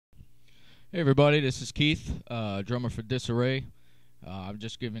Hey everybody, this is Keith, drummer for Disarray. I'm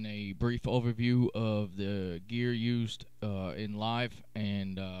just giving a brief overview of the gear used in live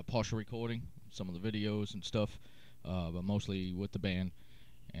and partial recording, some of the videos and stuff, but mostly with the band.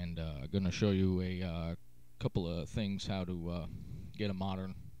 And I'm going to show you a couple of things how to get a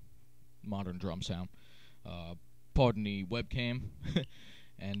modern drum sound. Pardon the webcam.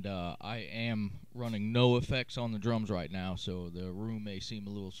 And I am running no effects on the drums right now, so the room may seem a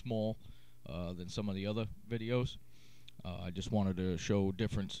little small than some of the other videos. I just wanted to show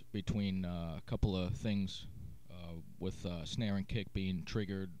difference between a couple of things with snare and kick being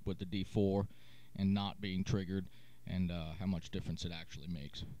triggered with the D4 and not being triggered, and how much difference it actually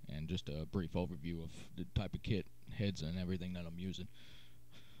makes, and just a brief overview of the type of kit, heads, and everything that I'm using.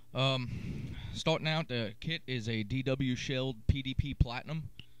 Starting out, the kit is a DW shelled PDP Platinum.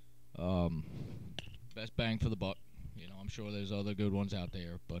 Best bang for the buck. You know, I'm sure there's other good ones out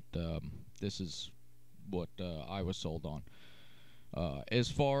there, but this is what I was sold on.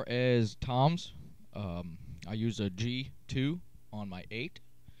 As far as toms, I use a G2 on my 8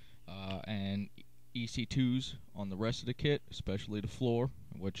 and EC2s on the rest of the kit, especially the floor,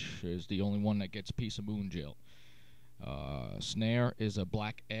 which is the only one that gets a piece of moon gel. Snare is a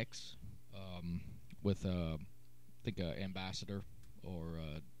Black X with I think a Ambassador or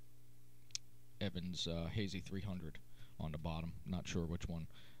Evans Hazy 300 on the bottom. Not sure which one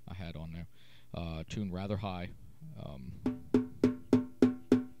I had on there. Tuned rather high, if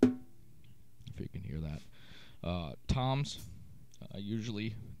you can hear that. Toms,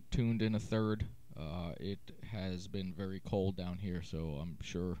 usually tuned in a third. It has been very cold down here, so I'm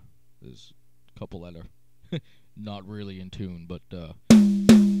sure there's a couple that are not really in tune, but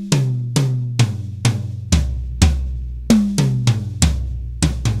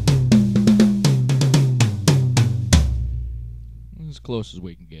as close as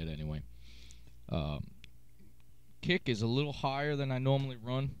we can get anyway. Kick is a little higher than I normally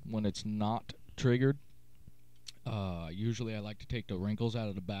run when it's not triggered. Usually I like to take the wrinkles out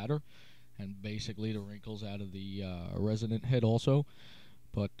of the batter and basically the wrinkles out of the resonant head also.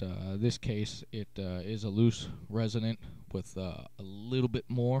 But this case, it is a loose resonant with a little bit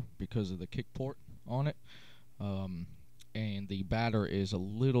more because of the kick port on it. And the batter is a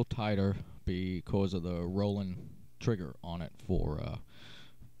little tighter because of the Roland trigger on it for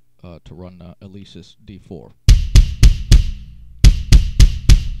to run the alessis D4.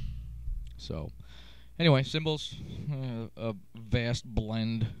 So, anyway, cymbals, a vast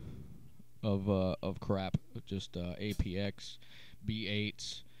blend of crap, just APX,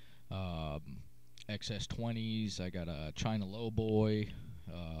 B8s, XS20s. I got a China Lowboy,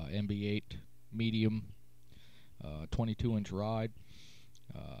 MB8 medium, 22-inch ride,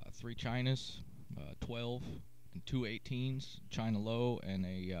 3 Chinas, 12 and 2 18s, China Low, and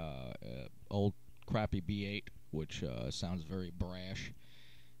a old crappy B8, which sounds very brash.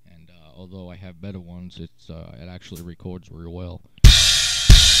 And although I have better ones, it actually records real well.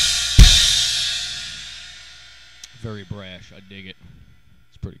 Very brash. I dig it.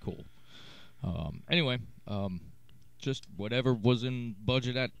 It's pretty cool. Anyway, just whatever was in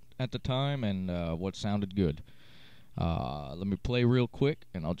budget at the time and what sounded good. Let me play real quick,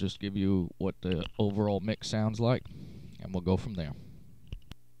 and I'll just give you what the overall mix sounds like, and we'll go from there.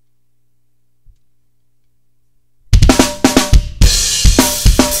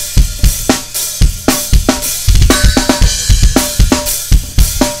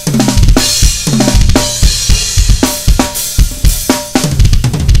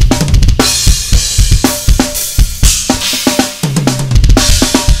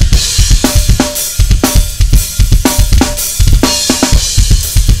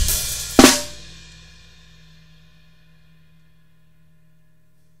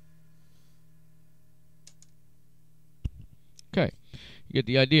 Okay, you get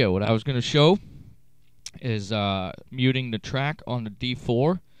the idea. What I was going to show is muting the track on the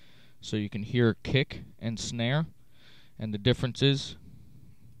D4 so you can hear kick and snare, and the differences.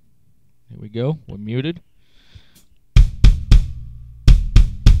 Here we go, we're muted.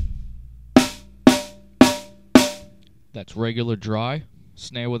 That's regular dry,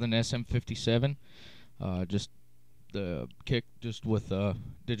 snare with an SM57, just the kick just with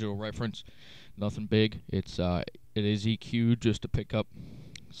digital reference, nothing big. It is EQ'd just to pick up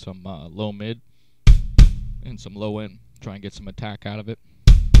some low mid and some low end, try and get some attack out of it.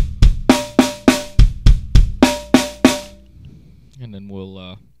 And then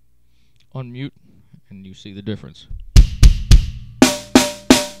we'll unmute and you see the difference.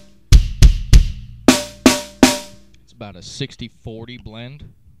 It's about a 60-40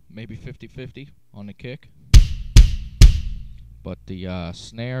 blend, maybe 50-50 on the kick. But the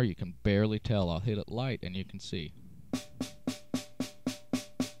snare, you can barely tell. I'll hit it light and you can see.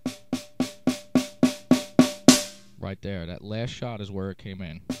 Right there, that last shot is where it came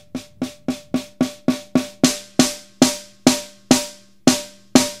in.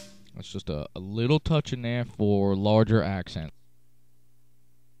 That's just a little touch in there for larger accent.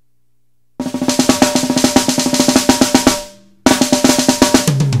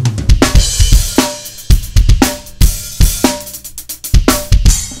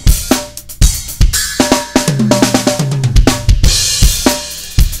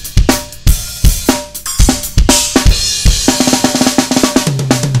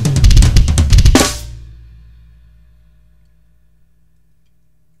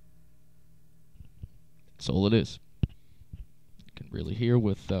 That's all it is. You can really hear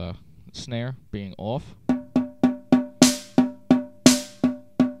with the snare being off.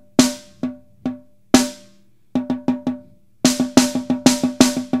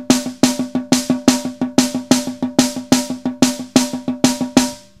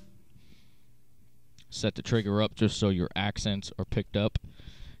 Set the trigger up just so your accents are picked up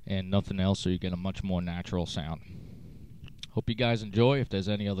and nothing else, so you get a much more natural sound. Hope you guys enjoy. If there's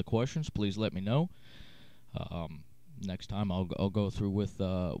any other questions, please let me know. Next time I'll go through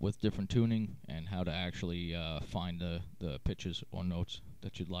with different tuning and how to actually find the pitches or notes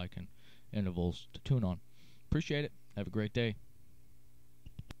that you'd like and intervals to tune on. Appreciate it. Have a great day.